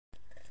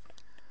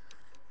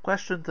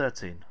Question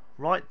 13.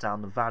 Write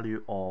down the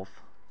value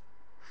of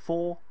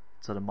 4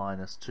 to the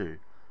minus 2.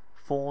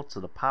 4 to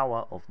the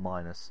power of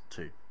minus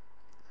 2.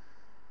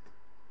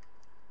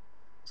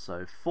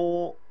 So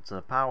 4 to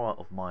the power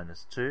of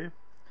minus 2.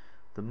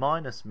 The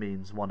minus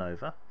means 1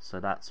 over, so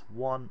that's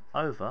 1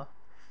 over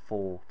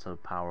 4 to the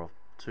power of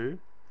 2,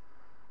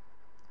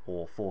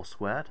 or 4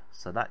 squared,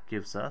 so that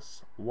gives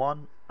us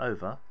 1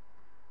 over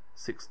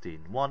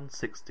 16,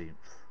 1/16.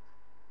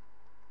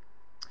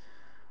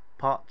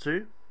 Part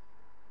 2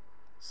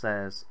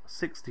 says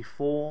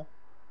 64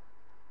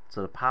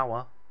 to the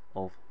power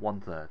of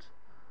 1/3.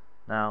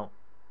 Now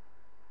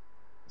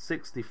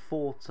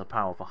 64 to the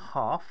power of a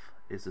half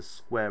is the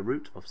square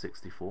root of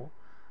 64,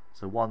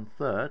 so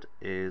 1/3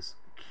 is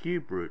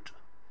cube root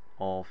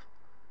of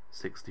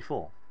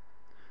 64.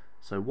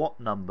 So what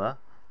number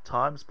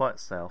times by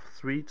itself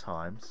 3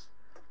 times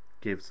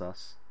gives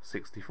us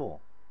 64?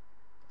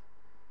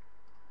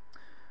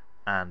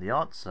 And the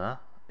answer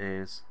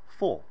is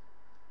 4.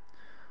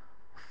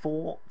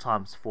 4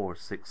 times 4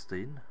 is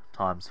 16,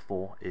 times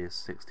 4 is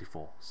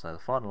 64. So the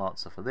final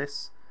answer for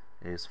this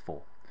is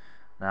 4.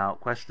 Now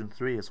question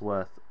 3 is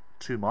worth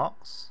 2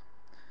 marks,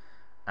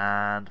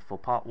 and for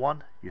part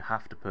 1 you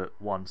have to put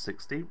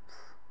 1/16,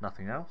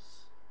 nothing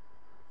else,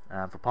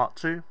 and for part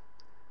 2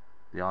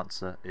 the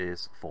answer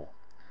is 4.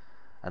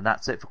 And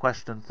that's it for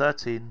question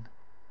 13,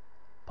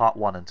 part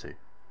 1 and 2.